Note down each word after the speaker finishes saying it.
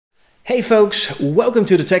Hey folks, welcome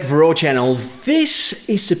to the Tech for All channel. This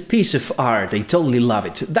is a piece of art, I totally love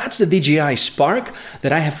it. That's the DJI Spark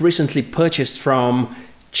that I have recently purchased from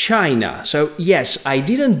China. So yes, I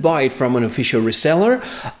didn't buy it from an official reseller.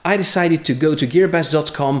 I decided to go to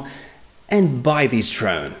gearbest.com and buy this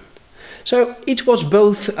drone. So it was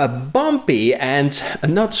both a bumpy and a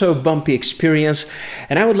not so bumpy experience,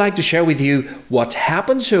 and I would like to share with you what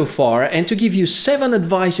happened so far and to give you 7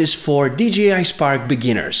 advices for DJI Spark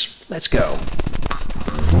beginners. Let's go.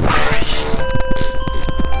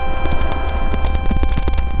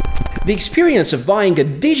 The experience of buying a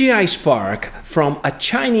DJI Spark from a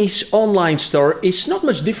Chinese online store is not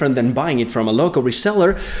much different than buying it from a local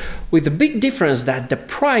reseller, with the big difference that the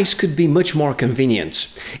price could be much more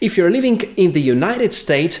convenient. If you're living in the United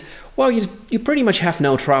States, well, you pretty much have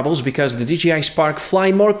no troubles because the DJI Spark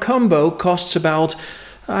Fly More combo costs about,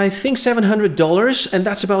 I think, $700, and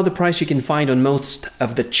that's about the price you can find on most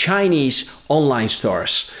of the Chinese online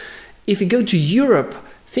stores. If you go to Europe,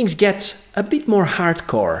 things get a bit more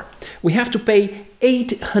hardcore. We have to pay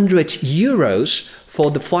 800 euros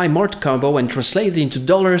for the Fly More combo, and translated into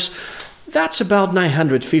dollars, that's about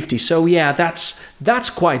 950. So yeah, that's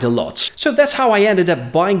quite a lot. So that's how I ended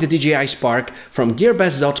up buying the DJI Spark from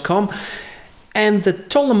gearbest.com, and the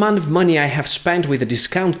total amount of money I have spent with a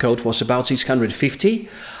discount code was about 650.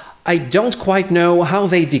 I don't quite know how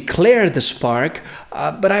they declared the Spark,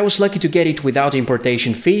 but I was lucky to get it without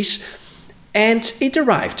importation fees, and it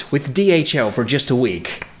arrived with DHL for just a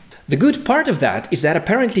week. The good part of that is that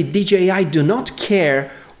apparently DJI do not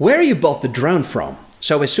care where you bought the drone from.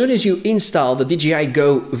 So as soon as you install the DJI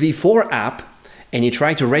Go V4 app and you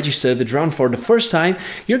try to register the drone for the first time,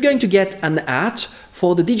 you're going to get an ad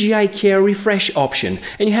for the DJI Care refresh option,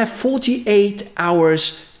 and you have 48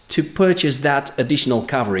 hours to purchase that additional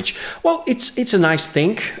coverage. Well, it's a nice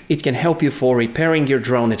thing. It can help you for repairing your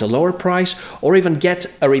drone at a lower price, or even get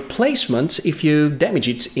a replacement if you damage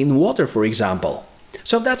it in water, for example.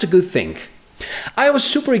 So that's a good thing. I was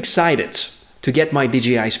super excited to get my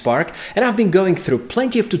DJI Spark, and I've been going through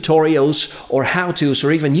plenty of tutorials or how-tos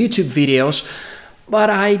or even YouTube videos, but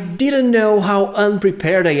I didn't know how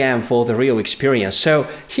unprepared I am for the real experience. So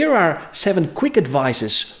here are 7 quick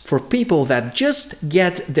advices for people that just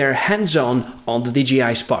get their hands on the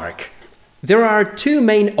DJI Spark. There are 2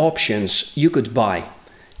 main options you could buy.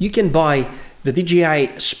 You can buy the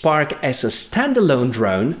DJI Spark as a standalone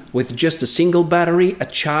drone with just a single battery, a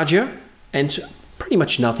charger, and pretty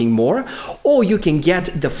much nothing more. Or you can get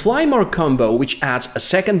the Fly More combo, which adds a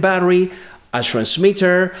second battery, a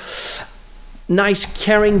transmitter, nice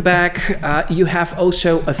carrying bag. You have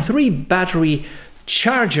also a 3-battery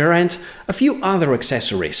charger and a few other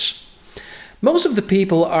accessories. Most of the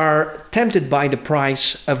people are tempted by the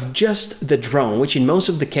price of just the drone, which in most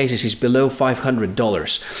of the cases is below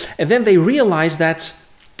 $500. And then they realize that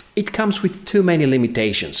it comes with too many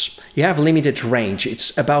limitations. You have limited range,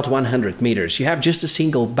 it's about 100 meters. You have just a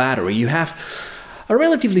single battery, you have a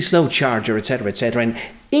relatively slow charger, etc, etc. And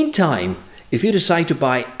in time, if you decide to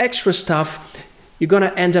buy extra stuff, you're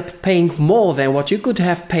gonna end up paying more than what you could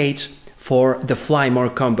have paid for the Fly More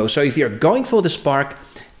combo. So if you're going for the Spark,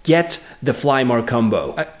 get the Fly More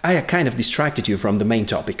combo. I kind of distracted you from the main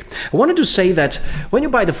topic. I wanted to say that when you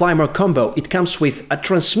buy the Fly More combo, it comes with a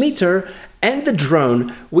transmitter and the drone,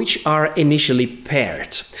 which are initially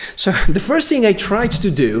paired. So the first thing I tried to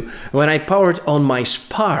do when I powered on my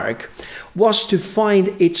Spark was to find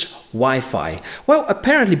its Wi-Fi. Well,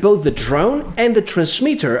 apparently both the drone and the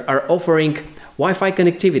transmitter are offering Wi-Fi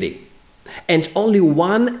connectivity, and only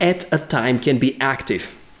one at a time can be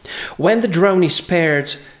active. When the drone is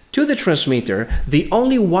paired to the transmitter, the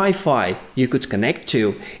only Wi-Fi you could connect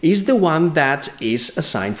to is the one that is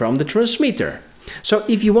assigned from the transmitter. So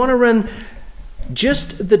if you want to run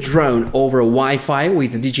just the drone over Wi-Fi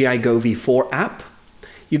with the DJI Go V4 app,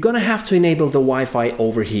 you're gonna have to enable the Wi-Fi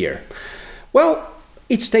over here. Well,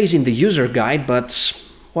 it stays in the user guide, but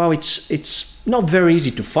well, it's not very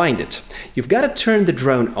easy to find it. You've got to turn the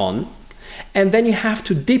drone on, and then you have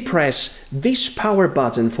to depress this power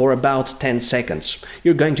button for about 10 seconds.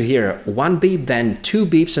 You're going to hear 1 beep, then 2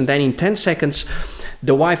 beeps, and then in 10 seconds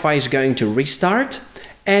the Wi-Fi is going to restart,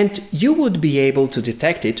 and you would be able to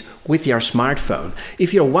detect it with your smartphone.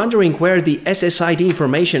 If you're wondering where the SSID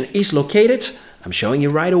information is located, I'm showing you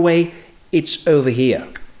right away, it's over here.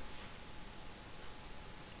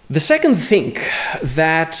 The second thing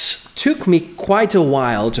that took me quite a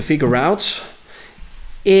while to figure out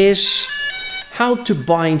is how to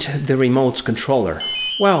bind the remote controller.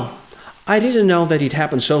 Well, I didn't know that it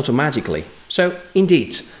happens automatically. So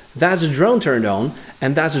indeed, that's the drone turned on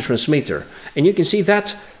and that's the transmitter. And you can see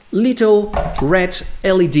that little red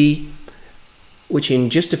LED which in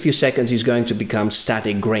just a few seconds is going to become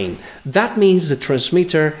static green. That means the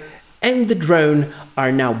transmitter and the drone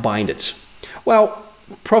are now binded. Well,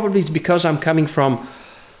 probably it's because I'm coming from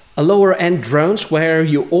a lower end drones where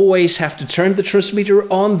you always have to turn the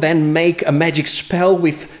transmitter on, then make a magic spell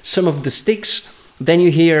with some of the sticks. Then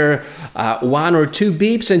you hear 1 or 2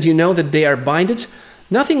 beeps and you know that they are binded.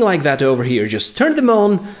 Nothing like that over here. Just turn them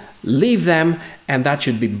on, leave them, and that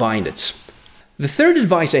should be binded. The third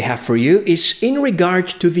advice I have for you is in regard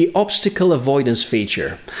to the obstacle avoidance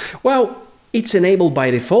feature. Well, it's enabled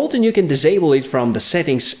by default and you can disable it from the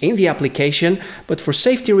settings in the application, but for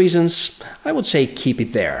safety reasons, I would say keep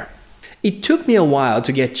it there. It took me a while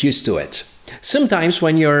to get used to it. Sometimes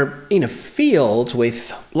when you're in a field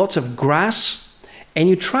with lots of grass and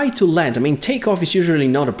you try to land, takeoff is usually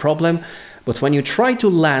not a problem, but when you try to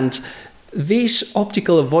land, these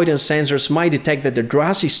optical avoidance sensors might detect that the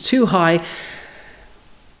grass is too high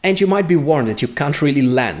and you might be warned that you can't really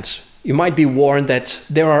land. You might be warned that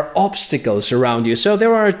there are obstacles around you. So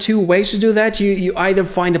there are 2 ways to do that. You either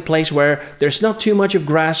find a place where there's not too much of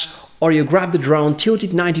grass, or you grab the drone, tilt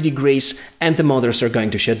it 90 degrees, and the motors are going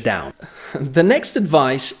to shut down. The next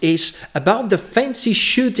advice is about the fancy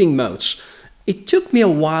shooting modes. It took me a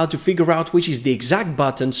while to figure out which is the exact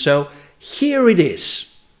button, so here it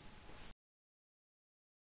is.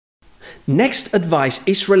 Next advice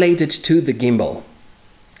is related to the gimbal.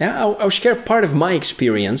 I'll share part of my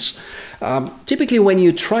experience. Typically when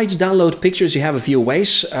you try to download pictures you have a few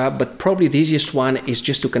ways, but probably the easiest one is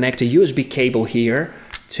just to connect a USB cable here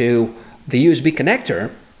to the USB connector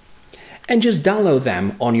and just download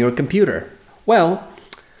them on your computer. Well,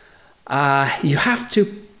 you have to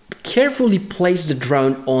carefully place the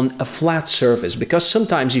drone on a flat surface, because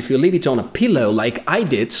sometimes if you leave it on a pillow like I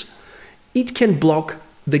did, it can block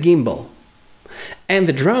the gimbal. And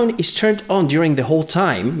the drone is turned on during the whole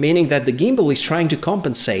time, meaning that the gimbal is trying to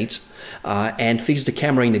compensate and fix the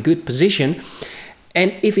camera in a good position.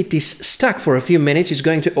 And if it is stuck for a few minutes, it's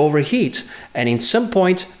going to overheat. And in some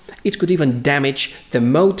point, it could even damage the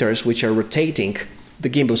motors which are rotating the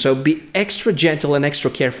gimbal. So be extra gentle and extra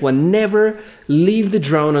careful and never leave the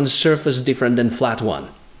drone on a surface different than flat one.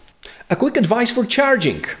 A quick advice for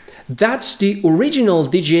charging. That's the original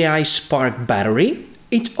DJI Spark battery.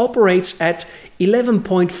 It operates at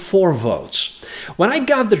 11.4 volts. When I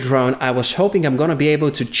got the drone, I was hoping I'm gonna be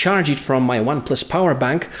able to charge it from my OnePlus power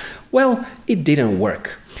bank. Well, it didn't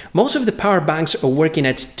work. Most of the power banks are working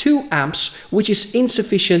at 2 amps, which is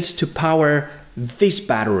insufficient to power this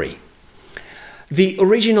battery. The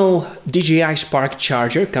original DJI Spark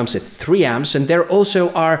charger comes at 3 amps, and there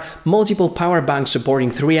also are multiple power banks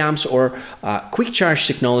supporting 3 amps or quick charge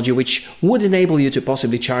technology, which would enable you to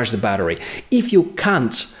possibly charge the battery. If you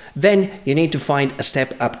can't, then you need to find a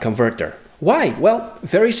step-up converter. Why? Well,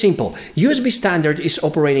 very simple. USB standard is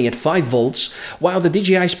operating at 5 volts, while the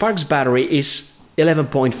DJI Spark's battery is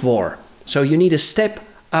 11.4. So you need a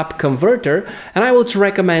step-up converter, and I would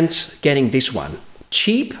recommend getting this one.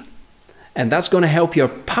 Cheap, and that's going to help your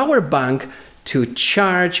power bank to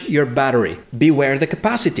charge your battery. Beware the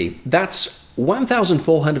capacity. That's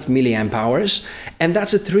 1400 milliamp hours, and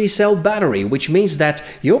that's a 3-cell battery, which means that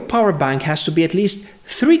your power bank has to be at least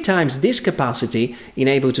 3 times this capacity in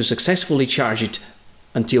able to successfully charge it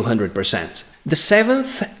until 100%. The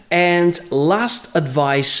 7th and last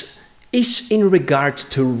advice is in regard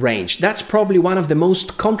to range. That's probably one of the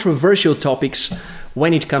most controversial topics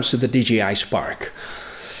when it comes to the DJI Spark.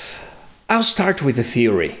 I'll start with the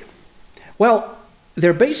theory. Well,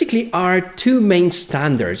 there basically are 2 main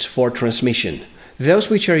standards for transmission. Those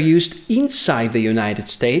which are used inside the United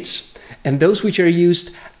States and those which are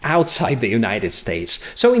used outside the United States.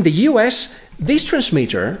 So in the US, this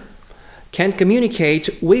transmitter can communicate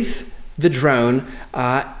with the drone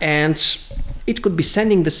and it could be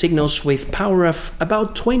sending the signals with power of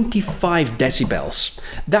about 25 decibels.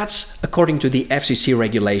 That's according to the FCC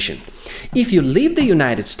regulation. If you leave the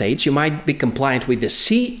United States, you might be compliant with the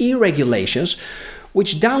CE regulations,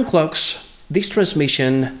 which downclocks this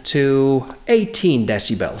transmission to 18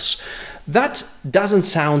 decibels. That doesn't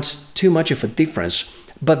sound too much of a difference,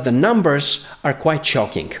 but the numbers are quite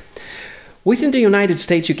shocking. Within the United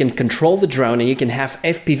States, you can control the drone and you can have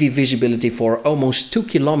FPV visibility for almost 2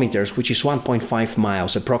 kilometers, which is 1.5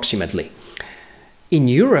 miles approximately. In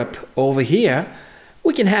Europe, over here,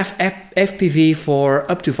 we can have FPV for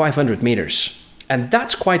up to 500 meters. And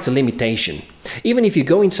that's quite a limitation. Even if you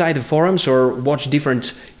go inside the forums or watch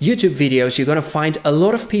different YouTube videos, you're going to find a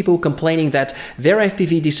lot of people complaining that their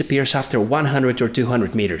FPV disappears after 100 or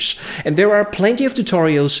 200 meters. And there are plenty of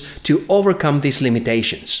tutorials to overcome these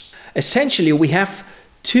limitations. Essentially, we have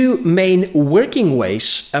two main working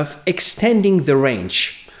ways of extending the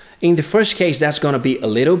range. In the first case, that's going to be a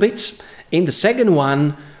little bit. In the second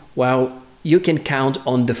one, well, you can count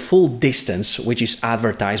on the full distance, which is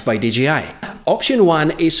advertised by DJI. Option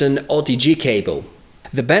 1 is an OTG cable.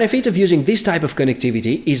 The benefit of using this type of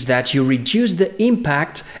connectivity is that you reduce the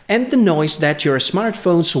impact and the noise that your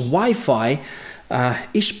smartphone's Wi-Fi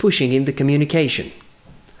is pushing in the communication.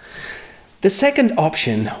 The second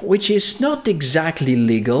option, which is not exactly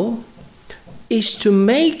legal, is to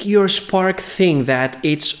make your Spark think that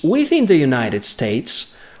it's within the United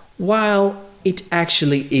States while it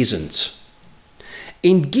actually isn't.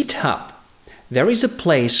 In GitHub, there is a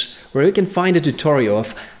place where you can find a tutorial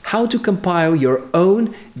of how to compile your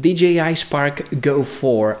own DJI Spark Go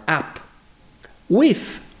 4 app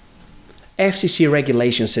with FCC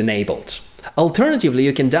regulations enabled. Alternatively,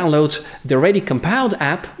 you can download the already compiled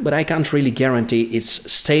app, but I can't really guarantee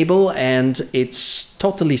it's stable and it's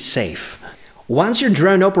totally safe. Once your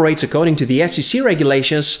drone operates according to the FCC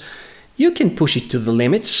regulations, you can push it to the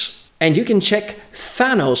limits. And you can check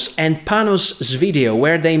Thanos and Panos' video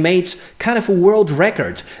where they made kind of a world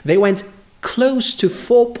record. They went close to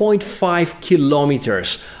 4.5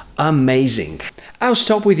 kilometers. Amazing. I'll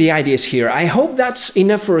stop with the ideas here. I hope that's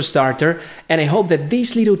enough for a starter, and I hope that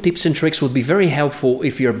these little tips and tricks will be very helpful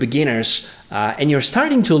if you're beginners and you're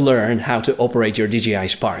starting to learn how to operate your DJI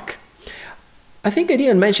Spark. I think I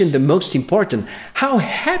didn't mention the most important. How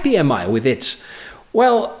happy am I with it?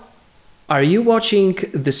 Well, are you watching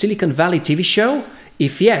the Silicon Valley TV show?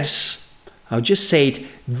 If yes, I'll just say it,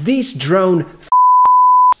 this drone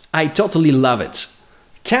I totally love it.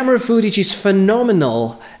 Camera footage is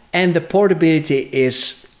phenomenal and the portability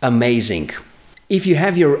is amazing. If you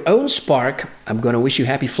have your own Spark, I'm gonna wish you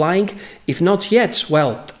happy flying. If not yet,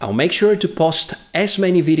 well, I'll make sure to post as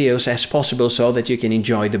many videos as possible so that you can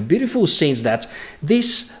enjoy the beautiful scenes that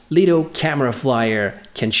this little camera flyer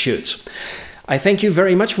can shoot. I thank you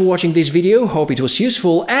very much for watching this video, hope it was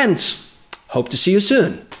useful and hope to see you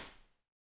soon.